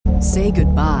Say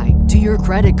goodbye to your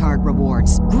credit card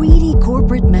rewards. Greedy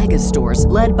corporate mega stores,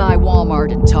 led by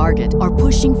Walmart and Target, are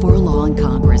pushing for a law in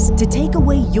Congress to take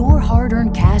away your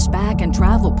hard-earned cash back and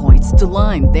travel points to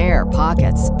line their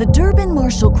pockets. The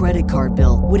Durbin-Marshall credit card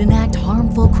bill would enact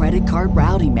harmful credit card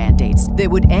routing mandates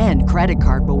that would end credit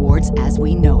card rewards as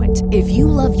we know it. If you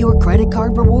love your credit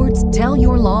card rewards, tell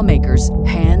your lawmakers,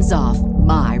 hands off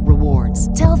my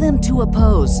rewards. Tell them to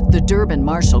oppose the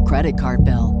Durbin-Marshall credit card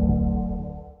bill.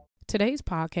 Today's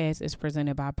podcast is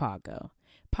presented by Podgo.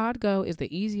 Podgo is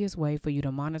the easiest way for you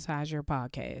to monetize your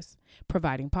podcast,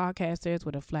 providing podcasters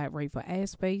with a flat rate for ad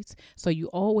space so you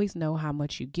always know how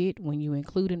much you get when you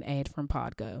include an ad from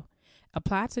Podgo.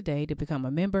 Apply today to become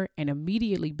a member and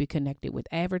immediately be connected with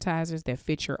advertisers that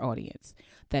fit your audience.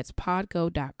 That's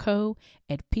podgo.co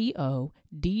at podgo.co.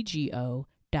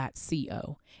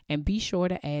 And be sure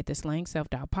to add the Slaying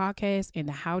Self-Doubt podcast in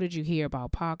the How Did You Hear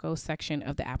About Podgo section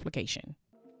of the application.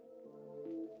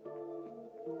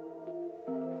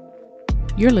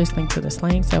 You're listening to the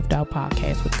Slaying Self-Doubt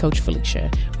podcast with Coach Felicia,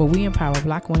 where we empower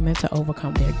Black women to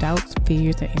overcome their doubts,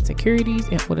 fears, and insecurities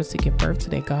in order to give birth to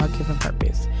their God-given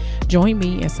purpose. Join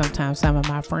me and sometimes some of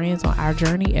my friends on our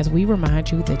journey as we remind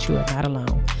you that you are not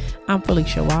alone. I'm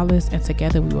Felicia Wallace, and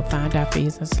together we will find our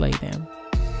fears and slay them.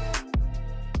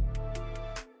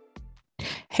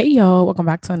 Hey y'all, welcome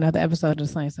back to another episode of the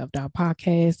Slaying Self-Doubt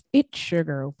podcast. It's your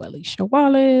girl, Felicia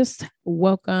Wallace.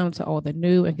 Welcome to all the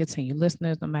new and continued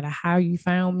listeners, no matter how you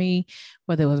found me,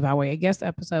 whether it was by way of guest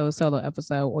episode, solo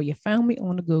episode, or you found me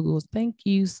on the Googles. Thank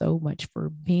you so much for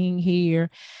being here.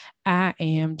 I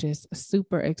am just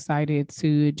super excited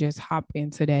to just hop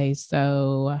in today.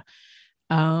 So,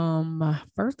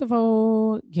 first of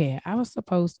all, I was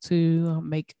supposed to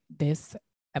make this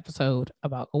episode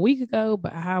about a week ago,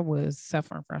 but I was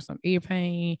suffering from some ear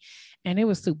pain and it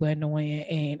was super annoying,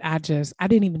 and I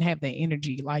didn't even have the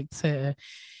energy it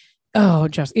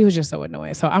was just so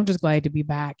annoying. So I'm just glad to be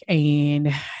back.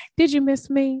 And did you miss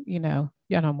me? Y'all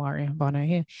know Marion Bonner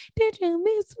here. Did you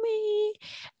miss me?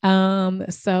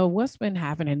 So what's been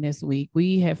happening this week?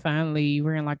 We're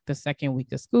in like the second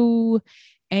week of school,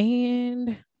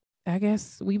 and I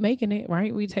guess we making it,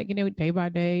 right? We taking it day by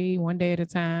day, one day at a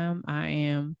time. I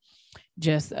am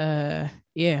just, I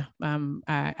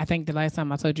think the last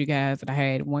time I told you guys that I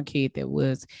had one kid that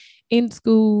was in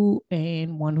school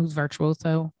and one who's virtual.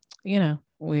 So,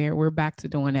 we're back to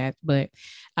doing that. But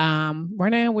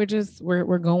right now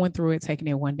we're going through it, taking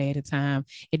it one day at a time.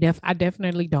 I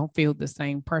definitely don't feel the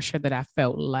same pressure that I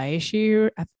felt last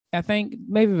year. I think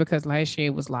maybe because last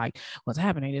year was like, what's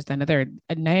happening? This, and the third.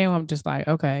 And now I'm just like,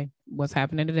 okay, what's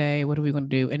happening today? What are we going to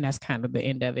do? And that's kind of the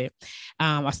end of it.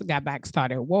 I got back,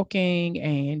 started walking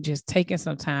and just taking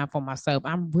some time for myself.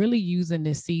 I'm really using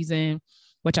this season,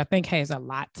 which I think has a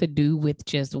lot to do with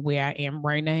just where I am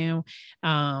right now,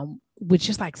 with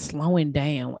just like slowing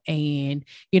down. And,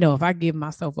 if I give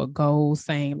myself a goal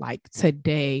saying like,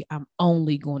 today, I'm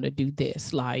only going to do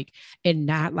this, and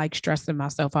not like stressing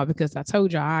myself out, because I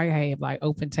told you I have like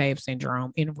open tab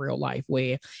syndrome in real life,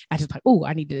 where I just like,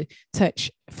 I need to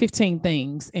touch 15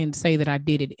 things and say that I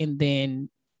did it. And then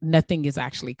nothing is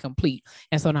actually complete.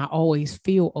 And so I always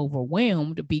feel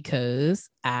overwhelmed because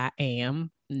I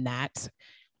am not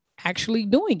actually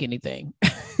doing anything.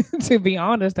 To be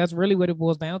honest, that's really what it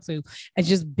boils down to. It's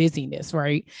just busyness,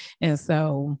 right? And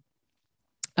so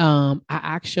I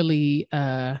actually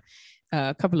a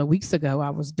couple of weeks ago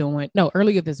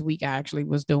earlier this week I actually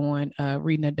was doing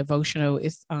reading a devotional.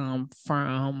 It's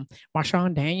from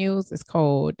Marshawn Daniels. It's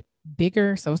called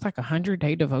Bigger. So it's like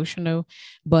 100-day devotional.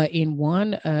 But in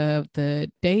one of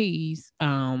the days,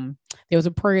 there was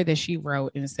a prayer that she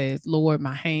wrote, and it says, Lord,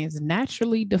 my hands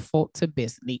naturally default to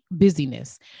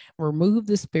busyness. Remove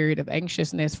the spirit of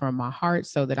anxiousness from my heart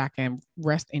so that I can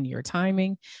rest in your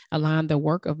timing. Align the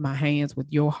work of my hands with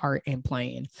your heart and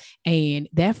plan. And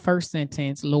that first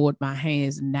sentence, Lord, my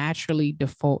hands naturally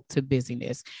default to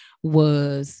busyness,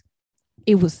 was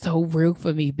so real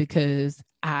for me, because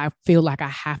I feel like I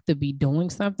have to be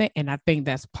doing something. And I think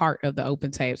that's part of the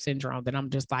open tab syndrome, that I'm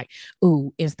just like,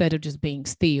 instead of just being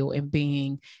still and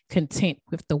being content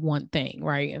with the one thing.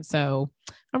 Right. And so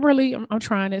I'm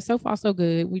trying it. So far, so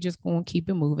good. We just going to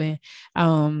keep it moving.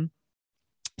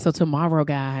 So tomorrow,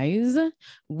 guys,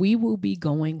 we will be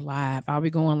going live. I'll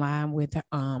be going live with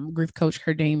grief coach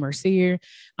Herdine Mercier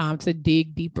to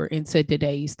dig deeper into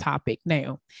today's topic.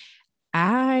 Now,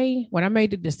 when I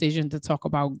made the decision to talk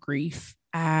about grief,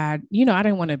 I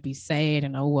didn't want to be sad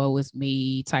and, woe is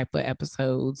me type of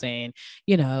episodes. And,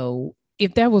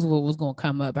 if that was what was going to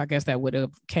come up, I guess that would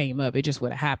have came up. It just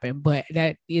would have happened. But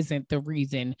that isn't the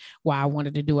reason why I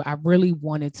wanted to do it. I really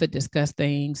wanted to discuss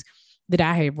things that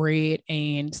I had read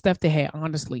and stuff that had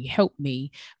honestly helped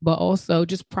me, but also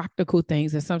just practical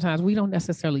things that sometimes we don't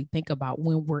necessarily think about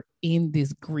when we're in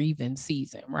this grieving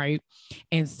season, right?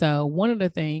 And so one of the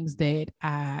things that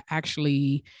I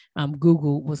actually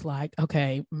Googled was like,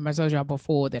 okay, I told y'all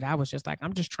before that I was just like,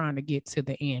 I'm just trying to get to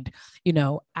the end.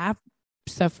 I've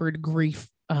suffered grief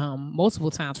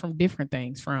multiple times from different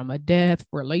things, from a death,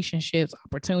 relationships,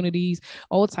 opportunities,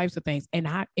 all types of things. And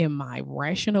I, in my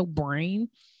rational brain,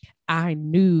 I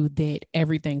knew that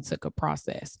everything took a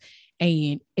process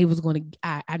and it was going to,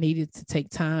 I needed to take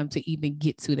time to even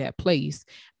get to that place.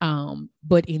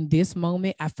 But in this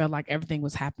moment, I felt like everything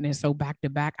was happening so back to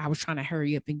back. I was trying to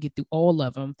hurry up and get through all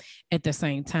of them at the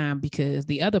same time, because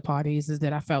the other part is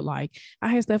that I felt like I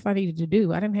had stuff I needed to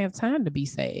do. I didn't have time to be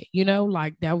sad,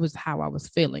 like that was how I was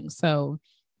feeling. So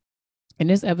in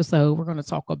this episode, we're going to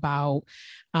talk about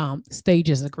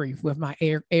stages of grief with my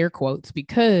air quotes,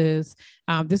 because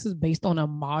this is based on a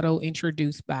model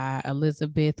introduced by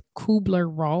Elizabeth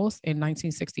Kubler-Ross in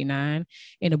 1969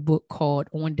 in a book called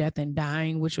On Death and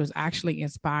Dying, which was actually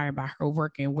inspired by her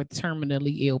working with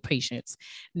terminally ill patients.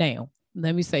 Now,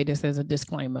 let me say this as a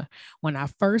disclaimer. When I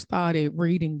first started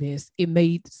reading this, it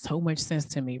made so much sense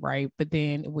to me, right? But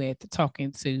then with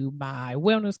talking to my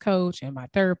wellness coach and my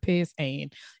therapist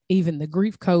and even the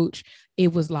grief coach,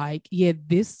 it was like, yeah,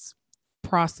 this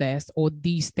process or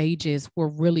these stages were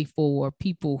really for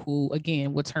people who,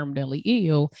 again, were terminally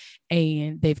ill,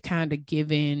 and they've kind of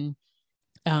given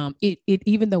it,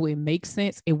 even though it makes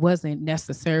sense, it wasn't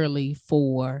necessarily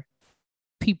for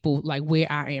people like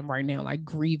where I am right now, like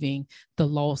grieving the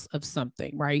loss of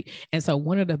something, right? And so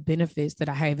one of the benefits that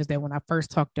I have is that when I first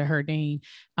talked to her, Dean,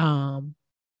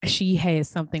 she has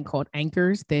something called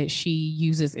anchors that she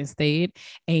uses instead.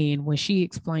 And when she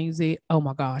explains it, oh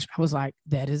my gosh, I was like,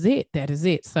 that is it. That is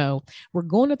it. So we're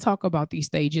going to talk about these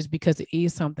stages because it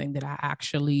is something that I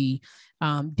actually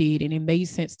did. And it made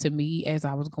sense to me as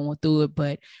I was going through it.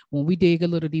 But when we dig a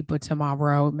little deeper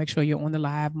tomorrow, make sure you're on the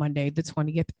live Monday, the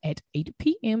 20th at 8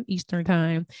 p.m. Eastern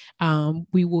time.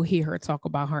 We will hear her talk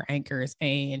about her anchors,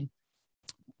 and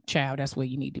child, that's where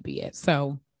you need to be at.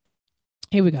 So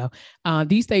here we go.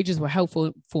 These stages were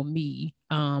helpful for me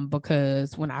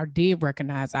because when I did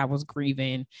recognize I was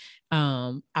grieving,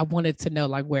 I wanted to know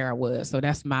like where I was. So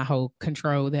that's my whole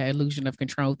control, that illusion of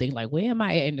control thing. Like, where am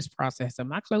I at in this process?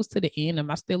 Am I close to the end?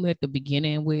 Am I still at the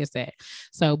beginning? Where is that?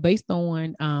 So based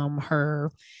on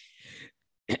her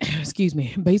excuse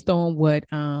me, based on what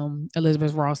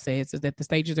Elizabeth Ross says, is that the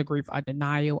stages of grief are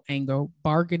denial, anger,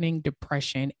 bargaining,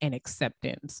 depression, and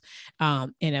acceptance.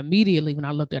 And immediately when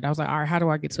I looked at it, I was like, all right, how do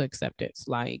I get to acceptance?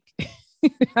 Like,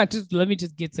 let me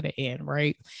just get to the end,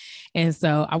 right? And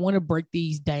so I want to break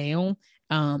these down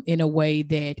in a way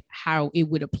that how it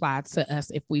would apply to us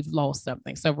if we've lost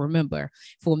something. So remember,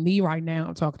 for me right now,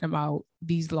 I'm talking about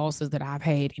these losses that I've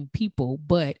had in people,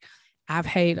 but I've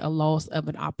had a loss of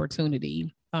an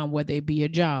opportunity, whether it be a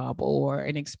job or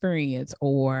an experience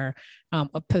or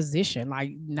a position,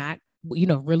 like not,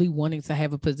 really wanting to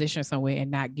have a position somewhere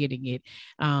and not getting it.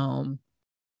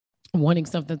 Wanting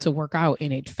something to work out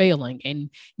and it failing, and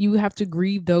you have to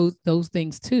grieve those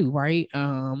things too, right?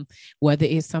 Whether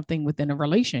it's something within a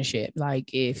relationship,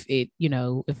 like if if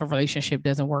a relationship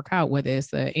doesn't work out, whether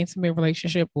it's an intimate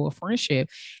relationship or a friendship,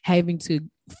 having to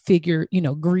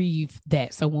grieve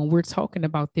that. So when we're talking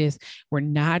about this, we're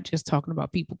not just talking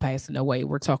about people passing away,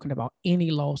 we're talking about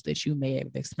any loss that you may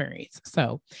have experienced.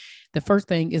 So the first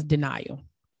thing is denial.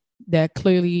 That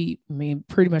clearly,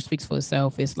 pretty much speaks for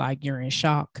itself. It's like you're in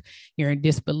shock, you're in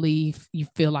disbelief, you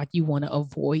feel like you want to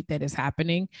avoid that is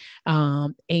happening.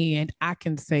 And I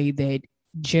can say that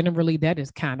generally that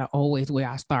is kind of always where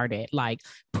I started, like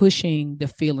pushing the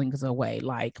feelings away.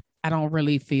 Like, I don't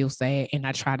really feel sad. And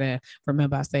I try to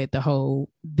remember, I said the whole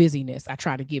busyness. I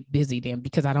try to get busy then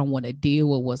because I don't want to deal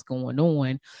with what's going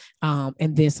on.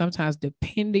 And then sometimes,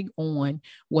 depending on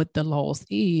what the loss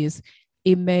is,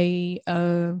 it may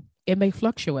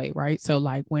fluctuate, right? So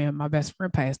like when my best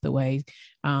friend passed away,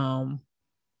 I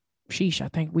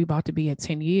think we about to be at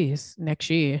 10 years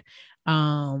next year.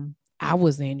 I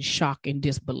was in shock and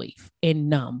disbelief and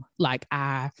numb,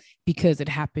 because it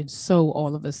happened so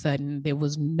all of a sudden. There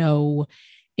was no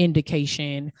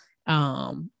indication.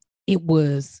 It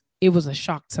was a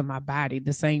shock to my body.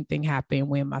 The same thing happened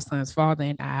when my son's father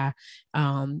and I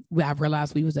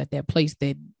realized we was at that place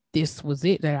that this was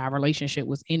it, that our relationship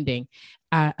was ending.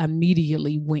 I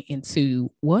immediately went into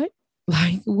what?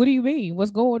 Like, what do you mean?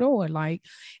 What's going on? Like,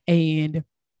 and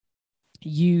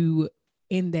you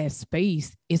in that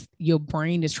space, it's your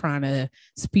brain is trying to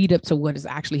speed up to what is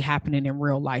actually happening in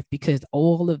real life, because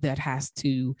all of that has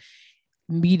to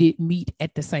meet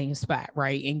at the same spot,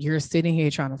 right? And you're sitting here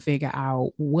trying to figure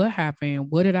out what happened,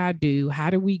 what did I do, how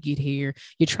did we get here?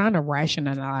 You're trying to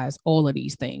rationalize all of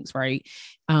these things, right?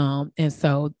 And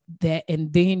so that,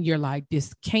 and then you're like,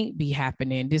 this can't be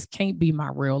happening, this can't be my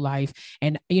real life.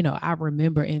 And I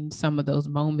remember in some of those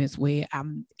moments where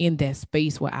I'm in that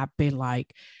space where I've been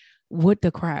like, what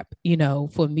the crap,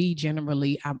 for me,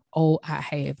 generally, I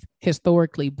have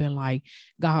historically been like,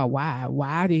 God,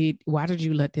 why did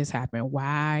you let this happen?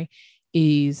 Why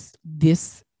is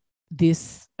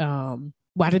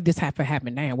why did this have to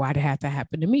happen now? Why did it have to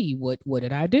happen to me? What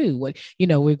did I do?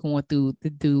 We're going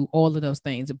through all of those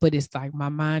things, but it's like my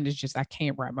mind is just, I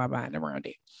can't wrap my mind around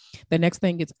it. The next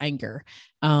thing is anger.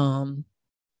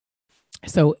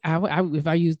 So if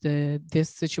I use this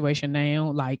situation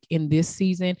now, like in this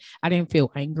season, I didn't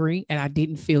feel angry and I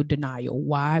didn't feel denial.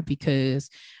 Why? Because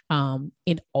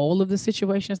in all of the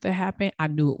situations that happened, I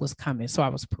knew it was coming, so I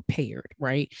was prepared,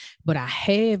 right? But I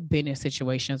have been in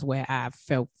situations where I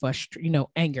felt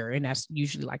anger, and that's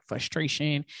usually like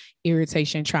frustration,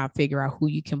 irritation, trying to figure out who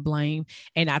you can blame.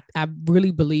 And I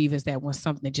really believe is that when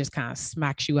something just kind of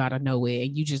smacks you out of nowhere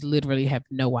and you just literally have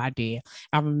no idea.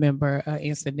 I remember an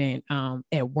incident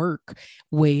at work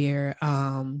where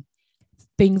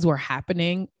things were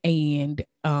happening and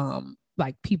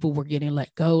like people were getting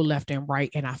let go left and right.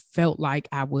 And I felt like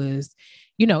I was,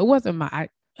 it wasn't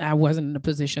I wasn't in a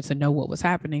position to know what was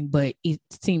happening, but it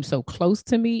seemed so close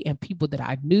to me, and people that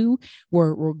I knew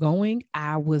were going.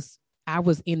 I was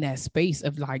in that space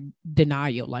of like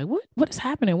denial, like what is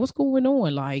happening? What's going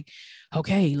on? Like,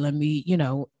 okay, let me,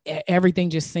 everything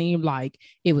just seemed like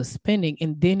it was spinning.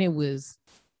 And then it was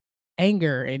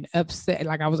anger and upset.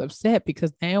 Like I was upset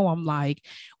because now I'm like,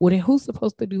 well, then who's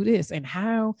supposed to do this? And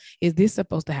how is this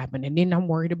supposed to happen? And then I'm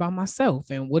worried about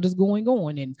myself and what is going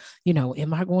on. And,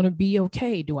 am I going to be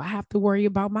okay? Do I have to worry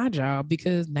about my job?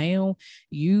 Because now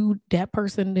that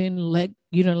person didn't let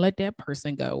that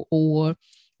person go. Or,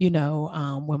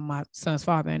 when my son's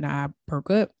father and I broke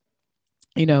up,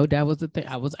 that was the thing.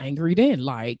 I was angry then,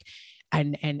 like,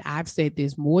 and I've said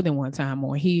this more than one time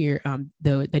on here.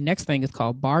 The next thing is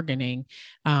called bargaining.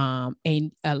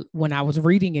 And when I was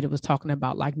reading it, it was talking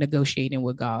about like negotiating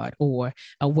with God, or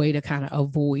a way to kind of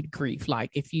avoid grief.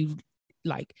 Like if you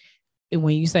like,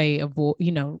 when you say avoid,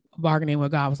 bargaining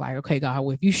with God, was like, okay, God,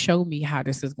 well, if you show me how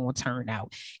this is going to turn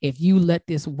out, if you let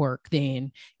this work,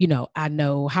 then, I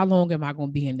know how long am I going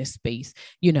to be in this space,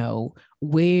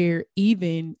 where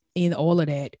even in all of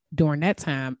that, during that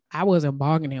time, I wasn't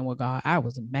bargaining with God. I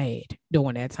was mad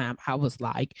during that time. I was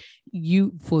like,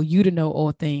 for you to know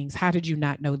all things, how did you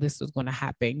not know this was going to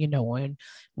happen? And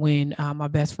when my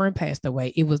best friend passed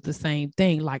away, it was the same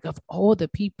thing. Like, of all the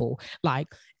people, like,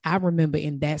 I remember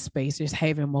in that space just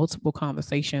having multiple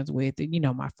conversations with,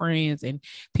 my friends and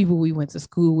people we went to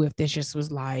school with, that just was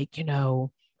like,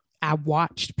 I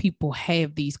watched people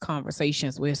have these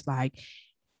conversations where it's like,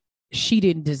 she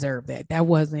didn't deserve that. That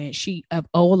wasn't she. Of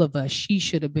all of us, she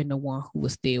should have been the one who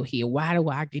was still here. Why do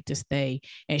I get to stay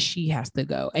and she has to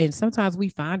go? And sometimes we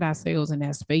find ourselves in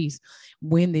that space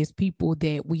when there's people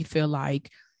that we feel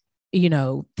like,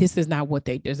 this is not what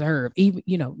they deserve. Even,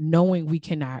 knowing we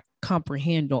cannot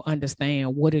comprehend or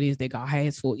understand what it is that God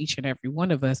has for each and every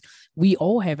one of us, we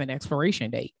all have an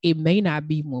expiration date. It may not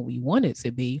be when we want it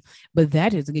to be, but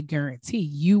that is a guarantee.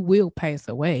 You will pass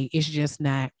away. It's just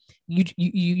not,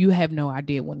 you have no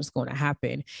idea when it's going to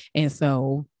happen. And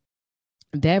so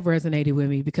that resonated with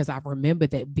me because I remember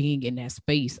that being in that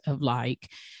space of like,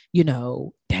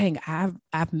 dang,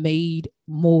 I've made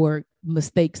more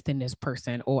mistakes than this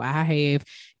person, or I have,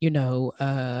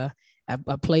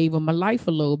 I played with my life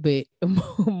a little bit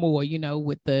more,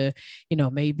 with the,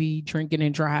 maybe drinking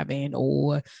and driving,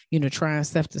 or, trying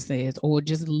substances, or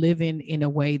just living in a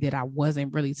way that I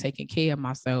wasn't really taking care of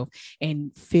myself,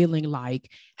 and feeling like,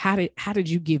 how did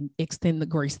you extend the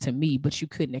grace to me, but you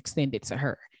couldn't extend it to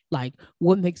her? Like,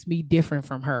 what makes me different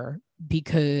from her?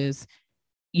 Because,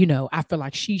 I feel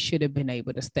like she should have been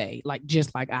able to stay, like,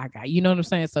 just like I got, what I'm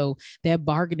saying? So that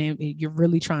bargaining, you're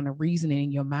really trying to reason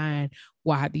in your mind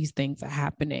why these things are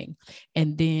happening.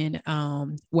 And then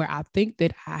where I think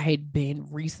that I had been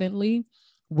recently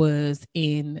was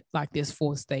in like this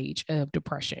fourth stage of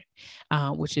depression,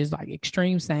 which is like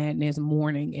extreme sadness,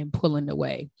 mourning, and pulling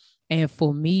away. And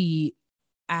for me,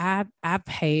 I've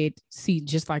had,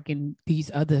 just like in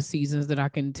these other seasons that I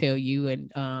can tell you,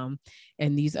 and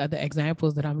these other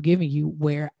examples that I'm giving you,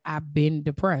 where I've been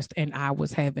depressed, and I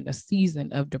was having a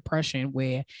season of depression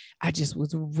where I just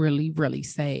was really, really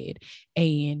sad.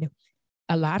 And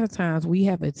a lot of times we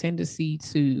have a tendency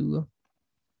to,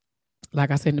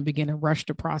 like I said in the beginning, rush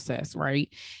the process, right?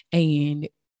 And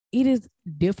it is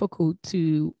difficult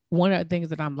to, one of the things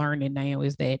that I'm learning now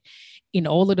is that in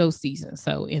all of those seasons,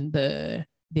 so in the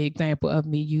example of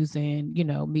me using,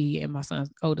 me and my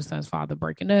older son's father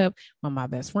breaking up, when my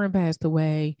best friend passed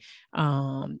away,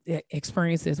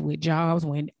 experiences with jobs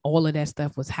when all of that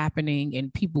stuff was happening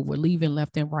and people were leaving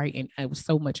left and right, and it was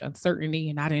so much uncertainty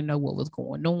and I didn't know what was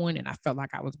going on and I felt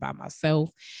like I was by myself.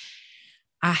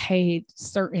 I had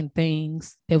certain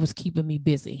things that was keeping me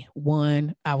busy.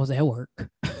 One, I was at work.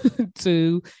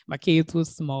 Two, my kids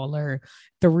was smaller.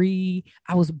 Three,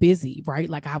 I was busy, right?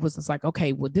 Like I was just like,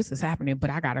 okay, well, this is happening,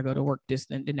 but I gotta go to work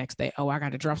the next day. Oh, I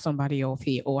gotta drop somebody off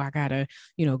here. Oh, I gotta,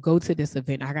 go to this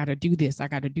event. I gotta do this. I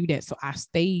gotta do that. So I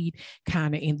stayed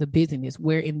kind of in the business.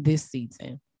 Where in this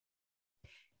season,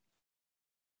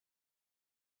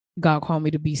 God called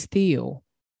me to be still,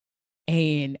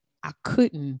 and I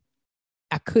couldn't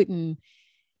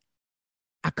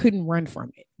run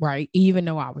from it, right? Even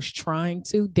though I was trying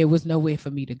to, there was nowhere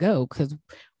for me to go because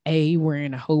A, we're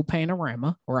in a whole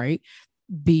panorama, right?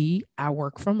 B, I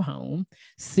work from home.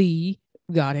 C,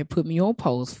 God had put me on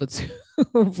post for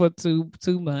for 2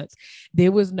 months.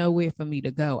 There was nowhere for me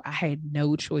to go. I had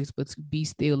no choice but to be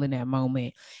still in that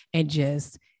moment and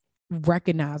just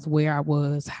recognize where I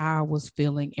was, how I was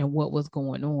feeling, and what was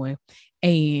going on.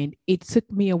 And it took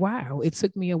me a while. It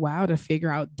took me a while to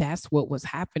figure out that's what was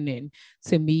happening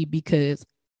to me, because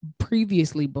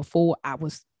previously, before I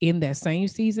was in that same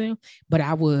season, but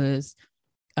I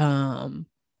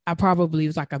probably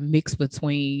was like a mix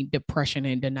between depression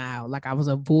and denial. Like I was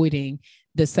avoiding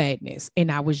the sadness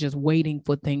and I was just waiting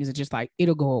for things to just like,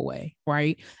 it'll go away,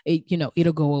 right?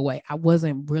 It'll go away. I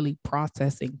wasn't really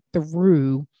processing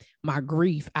through my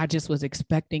grief. I just was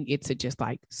expecting it to just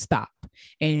like stop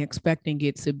and expecting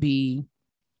it to be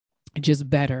just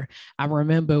better. I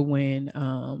remember when,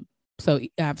 so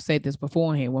I've said this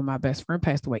beforehand, when my best friend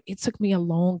passed away, it took me a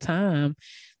long time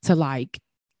to like,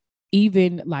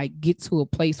 even like get to a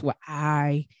place where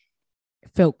I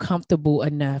felt comfortable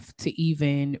enough to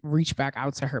even reach back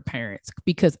out to her parents,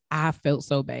 because I felt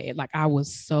so bad. Like I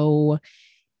was so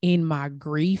in my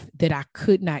grief that I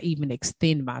could not even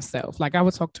extend myself. Like I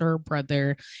would talk to her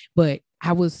brother, but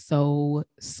I was so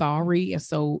sorry and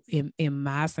so in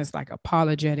my sense like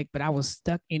apologetic, but I was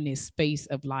stuck in this space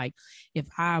of like, if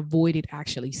I avoided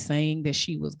actually saying that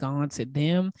she was gone to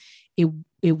them, it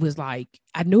it was like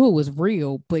I knew it was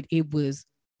real, but it was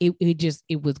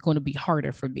it was going to be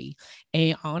harder for me.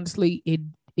 And honestly,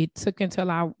 it took until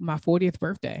my 40th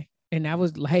birthday, and that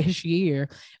was last year,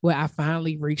 where I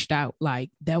finally reached out. Like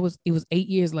it was 8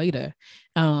 years later.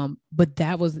 But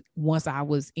that was once I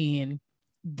was in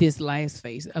this last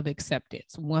phase of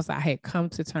acceptance, once I had come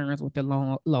to terms with the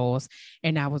loss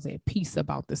and I was at peace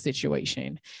about the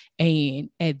situation.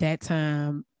 And at that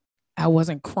time, I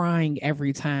wasn't crying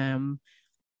every time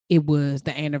it was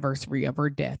the anniversary of her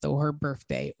death or her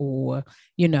birthday, or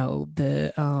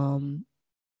the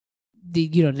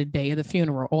day of the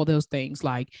funeral, all those things.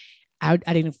 Like I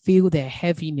didn't feel that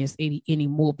heaviness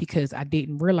anymore, because I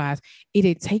didn't realize it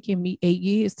had taken me 8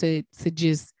 years to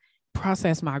just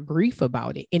process my grief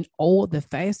about it and all the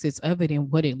facets of it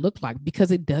and what it looked like,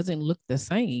 because it doesn't look the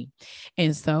same.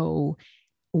 And so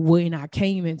when I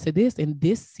came into this in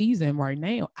this season right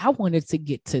now, I wanted to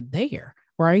get to there,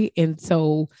 right? And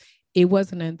so it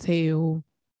wasn't until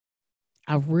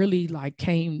I really like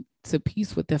came to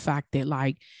peace with the fact that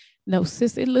like, no,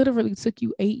 sis, it literally took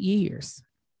you 8 years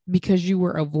because you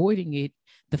were avoiding it,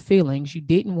 the feelings. You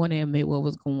didn't want to admit what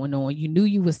was going on. You knew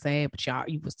you were sad, but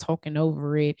you was talking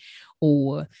over it.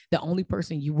 Or the only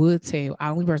person I would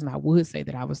say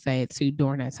that I was sad to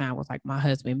during that time was like my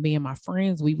husband. Me and my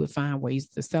friends, we would find ways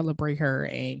to celebrate her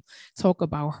and talk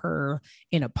about her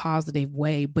in a positive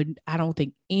way. But I don't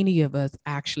think any of us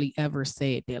actually ever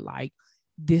said that like,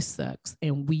 this sucks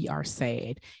and we are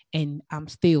sad and I'm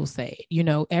still sad.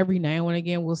 Every now and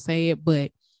again we'll say it,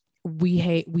 but we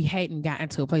hadn't gotten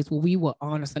to a place where we were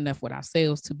honest enough with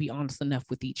ourselves to be honest enough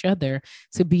with each other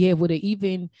to be able to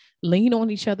even lean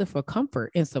on each other for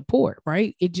comfort and support,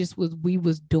 right? It just was, we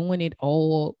was doing it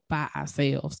all by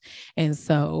ourselves. And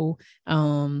so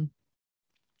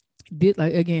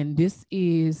this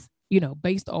is,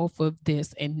 based off of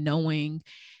this and knowing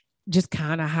just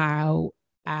kind of how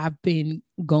I've been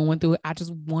going through it. I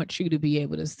just want you to be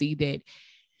able to see that,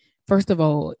 first of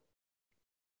all,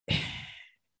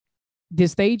 the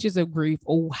stages of grief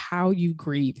or how you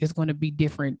grieve is going to be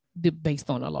different based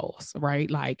on a loss,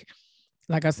 right? Like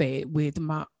I said, with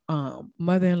my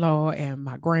mother-in-law and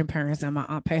my grandparents and my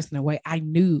aunt passing away, I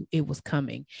knew it was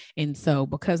coming. And so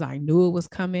because I knew it was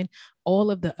coming,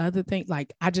 all of the other things,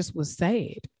 like I just was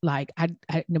sad. Like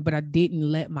but I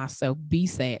didn't let myself be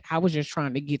sad. I was just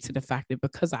trying to get to the fact that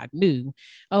because I knew,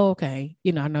 oh, okay,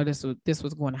 I know this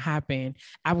was going to happen.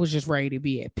 I was just ready to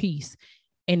be at peace.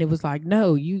 And it was like,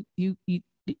 no, you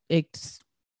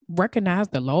recognize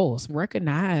the loss,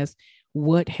 recognize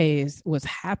what's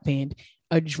happened,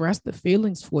 address the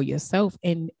feelings for yourself,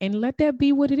 and let that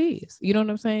be what it is. You know what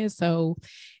I'm saying? So,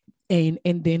 and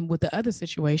then with the other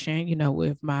situation,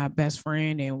 with my best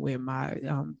friend and with my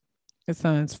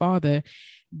son's father,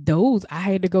 those I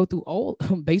had to go through all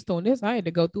based on this. I had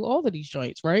to go through all of these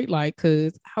joints, right? Like,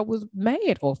 because I was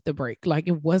mad off the break. Like,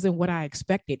 it wasn't what I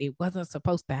expected. It wasn't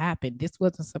supposed to happen. This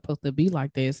wasn't supposed to be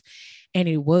like this, and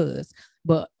it was.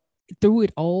 But through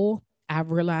it all,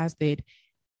 I've realized that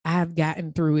I've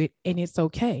gotten through it, and it's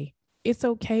okay. It's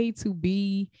okay to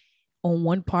be on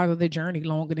one part of the journey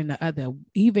longer than the other.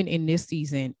 Even in this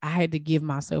season, I had to give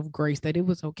myself grace that it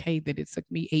was okay that it took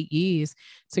me 8 years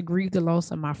to grieve the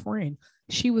loss of my friend.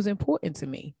 She was important to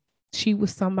me. She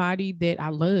was somebody that I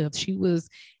loved. She was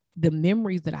the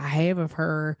memories that I have of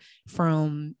her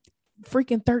from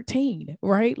freaking 13,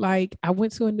 right? Like, I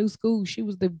went to a new school. She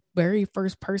was the very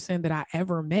first person that I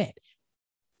ever met.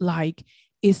 Like,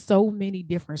 it's so many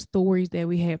different stories that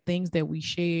we have, things that we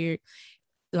shared,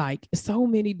 like so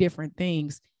many different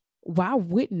things. Why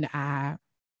wouldn't I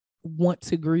want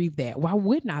to grieve that? Why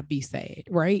wouldn't I be sad?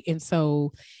 Right. And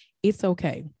so it's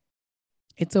okay.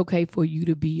 It's okay for you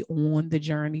to be on the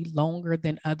journey longer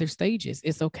than other stages.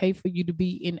 It's okay for you to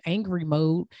be in angry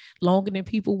mode longer than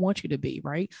people want you to be,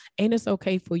 right? And it's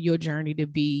okay for your journey to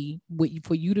be,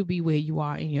 for you to be where you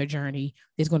are in your journey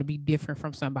is going to be different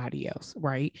from somebody else,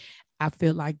 right? I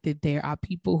feel like that there are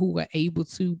people who are able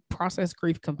to process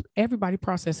grief. Everybody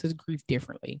processes grief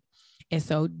differently. And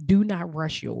so do not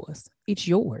rush yours. It's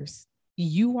yours.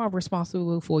 You are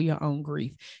responsible for your own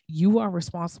grief. You are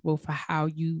responsible for how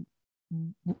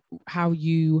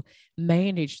you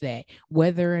manage that,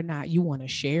 whether or not you want to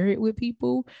share it with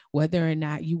people, whether or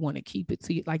not you want to keep it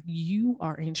to you. Like, you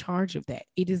are in charge of that.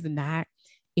 It is not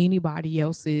anybody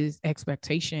else's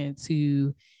expectation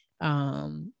to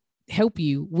help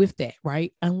you with that,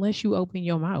 right? Unless you open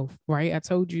your mouth, right? I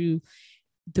told you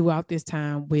throughout this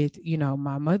time with,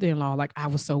 my mother-in-law, like, I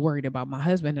was so worried about my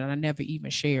husband and I never even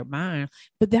shared mine,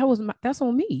 but that's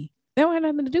on me. That had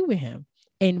nothing to do with him.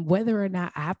 And whether or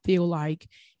not I feel like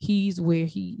he's where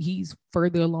he's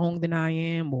further along than I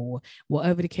am, or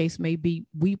whatever the case may be,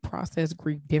 we process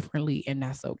grief differently, and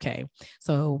that's okay.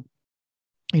 So,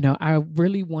 I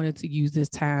really wanted to use this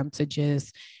time to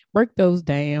just break those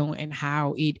down and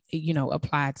how it,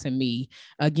 applied to me.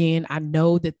 Again, I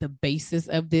know that the basis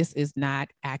of this is not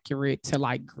accurate to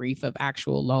like grief of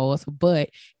actual loss, but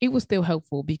it was still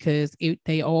helpful because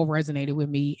they all resonated with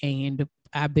me, and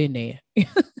I've been there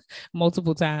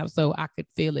multiple times, so I could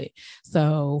feel it.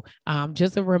 So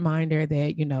just a reminder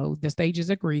that, the stages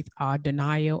of grief are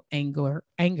denial,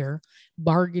 anger,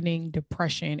 bargaining,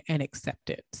 depression, and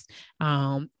acceptance.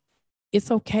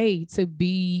 It's okay to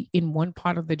be in one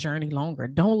part of the journey longer.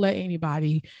 Don't let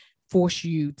anybody force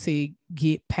you to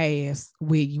get past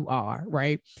where you are,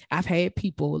 right? I've had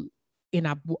people, and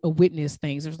I've witnessed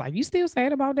things. It's like, you still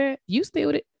sad about that? You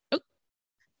still did?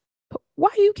 Why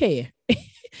you care?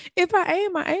 If I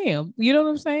am, I am. You know what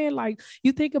I'm saying? Like,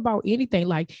 you think about anything.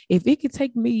 Like, if it could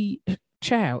take me,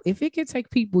 if it could take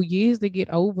people years to get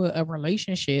over a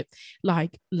relationship,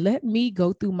 like, let me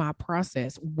go through my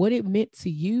process. What it meant to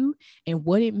you and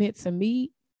what it meant to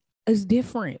me is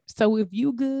different. So if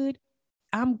you good,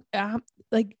 I'm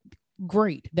like,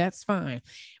 great, that's fine.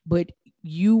 But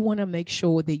you want to make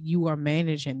sure that you are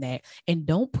managing that, and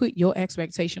don't put your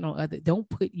expectation on other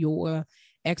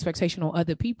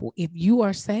people. If you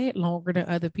are sad longer than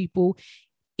other people,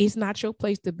 it's not your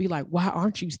place to be like, why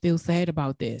aren't you still sad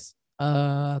about this?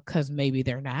 Because maybe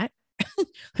they're not.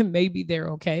 Maybe they're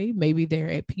okay. Maybe they're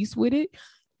at peace with it.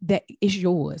 That is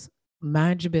yours.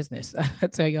 Mind your business. I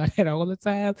tell y'all that all the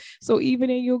time. So even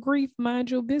in your grief, mind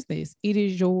your business. It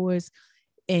is yours,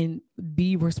 and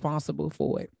be responsible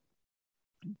for it.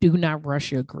 Do not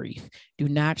rush your grief. Do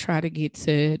not try to get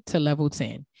to level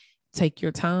 10. Take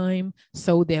your time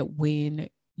so that when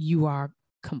you are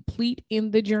complete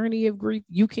in the journey of grief,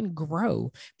 you can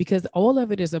grow, because all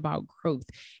of it is about growth.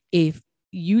 If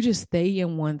you just stay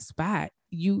in one spot,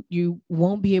 you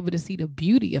won't be able to see the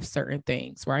beauty of certain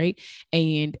things, right?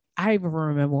 And I even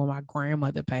remember when my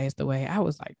grandmother passed away, I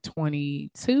was like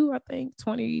 22, I think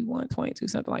 21, 22,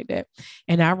 something like that.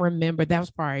 And I remember that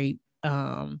was probably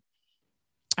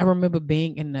I remember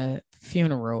being in the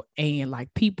funeral, and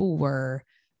like people were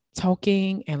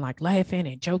talking and like laughing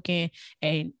and joking,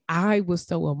 and I was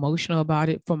so emotional about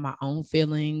it for my own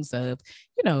feelings of,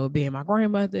 being my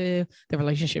grandmother, the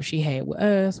relationship she had with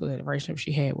us, with the relationship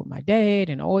she had with my dad,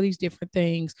 and all these different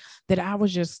things, that I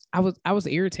was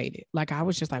irritated. Like, I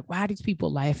was just like, why are these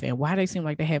people laughing? Why do they seem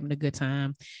like they're having a good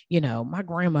time? My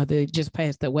grandmother just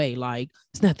passed away. Like,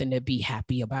 it's nothing to be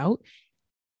happy about.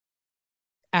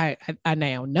 I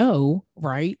now know,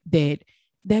 right,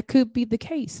 that could be the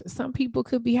case. Some people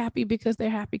could be happy because they're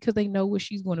happy because they know what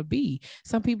she's going to be.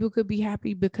 Some people could be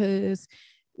happy because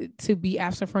to be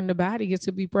absent from the body is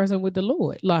to be present with the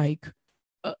Lord. Like,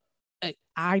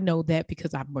 I know that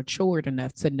because I've matured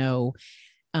enough to know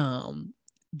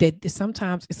that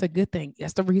sometimes it's a good thing.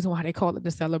 That's the reason why they call it the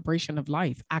celebration of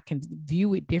life. I can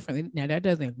view it differently. Now, that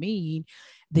doesn't mean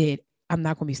that I'm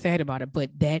not going to be sad about it, but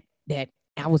that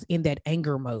I was in that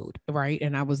anger mode, right?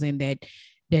 And I was in that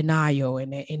denial,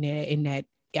 and that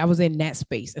I was in that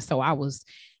space. And so I was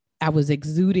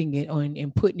exuding it on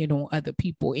and putting it on other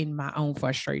people in my own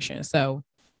frustration. So,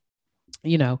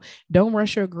 don't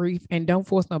rush your grief, and don't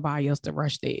force nobody else to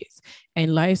rush theirs.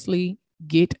 And lastly,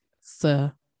 get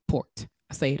support.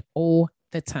 I say it all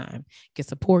the time. Get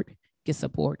support, get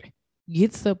support,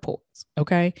 get support.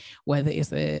 Okay. Whether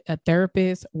it's a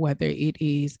therapist, whether it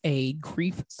is a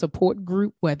grief support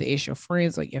group, whether it's your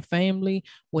friends or your family,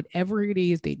 whatever it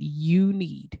is that you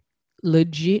need,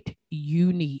 legit,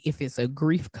 you need. If it's a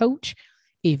grief coach,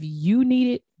 if you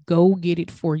need it, go get it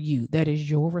for you. That is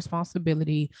your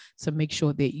responsibility to make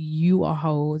sure that you are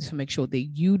whole, to make sure that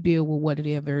you deal with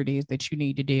whatever it is that you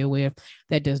need to deal with.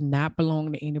 That does not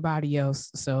belong to anybody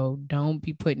else. So don't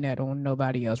be putting that on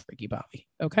nobody else, Ricky Bobby.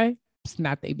 Okay. It's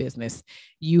not their business.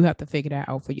 You have to figure that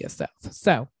out for yourself.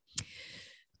 So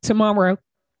tomorrow,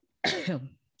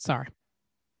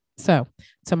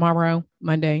 tomorrow,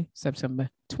 Monday, September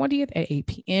 20th at 8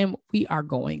 p.m., we are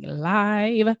going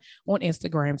live on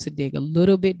Instagram to dig a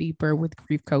little bit deeper with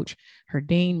grief coach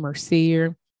Herdine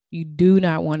Mercier. You do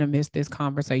not want to miss this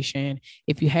conversation.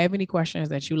 If you have any questions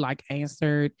that you like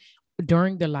answered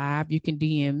during the live, you can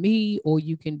DM me, or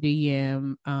you can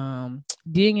DM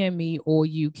me, or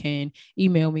you can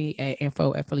email me at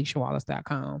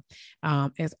info@FeliciaWallace.com.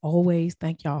 As always,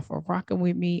 thank y'all for rocking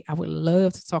with me. I would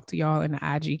love to talk to y'all in the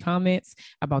IG comments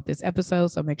about this episode.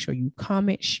 So make sure you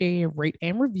comment, share, rate,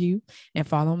 and review, and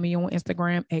follow me on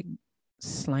Instagram at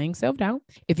Slaying Self-Doubt.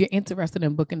 If you're interested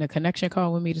in booking a connection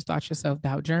call with me to start your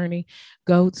self-doubt journey,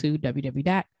 go to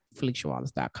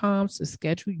www.FeliciaWallace.com to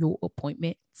schedule your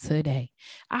appointment today.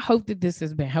 I hope that this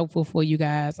has been helpful for you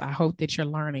guys. I hope that you're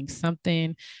learning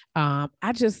something. I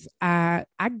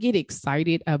get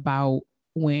excited about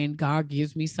when God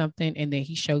gives me something and then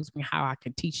he shows me how I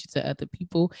can teach it to other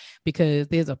people, because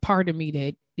there's a part of me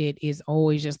that is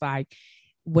always just like,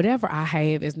 whatever I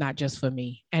have is not just for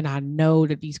me. And I know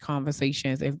that these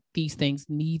conversations and these things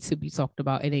need to be talked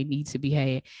about, and they need to be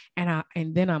had.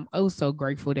 And then I'm also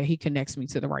grateful that he connects me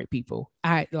to the right people.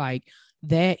 That's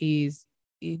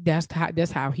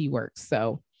how he works.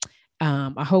 So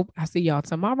I hope I see y'all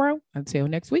tomorrow. Until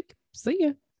next week, see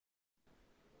ya.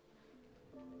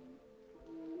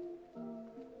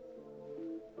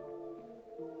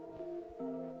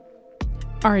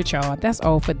 All right, y'all, that's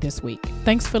all for this week.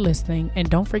 Thanks for listening, and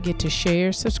don't forget to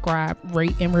share, subscribe,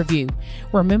 rate, and review.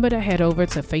 Remember to head over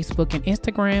to Facebook and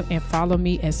Instagram and follow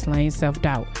me at Slaying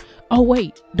Self-Doubt. Oh,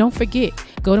 wait, don't forget,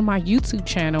 go to my YouTube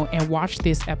channel and watch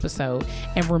this episode,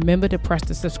 and remember to press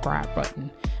the subscribe button.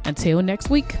 Until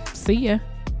next week, see ya.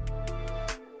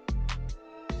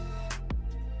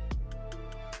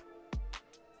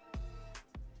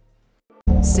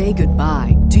 Say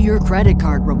goodbye to your credit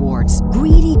card rewards.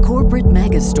 Greedy corporate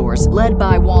mega stores, led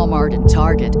by Walmart and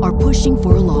Target, are pushing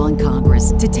for a law in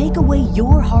Congress to take away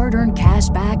your hard-earned cash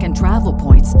back and travel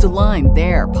points to line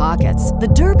their pockets. The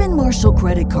Durbin-Marshall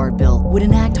credit card bill would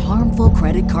enact harmful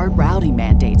credit card routing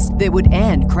mandates that would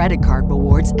end credit card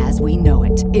rewards as we know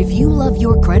it. If you love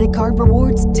your credit card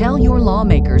rewards, tell your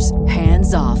lawmakers,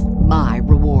 hands off my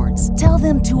rewards. Tell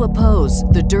them to oppose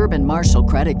the Durbin-Marshall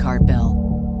credit card bill.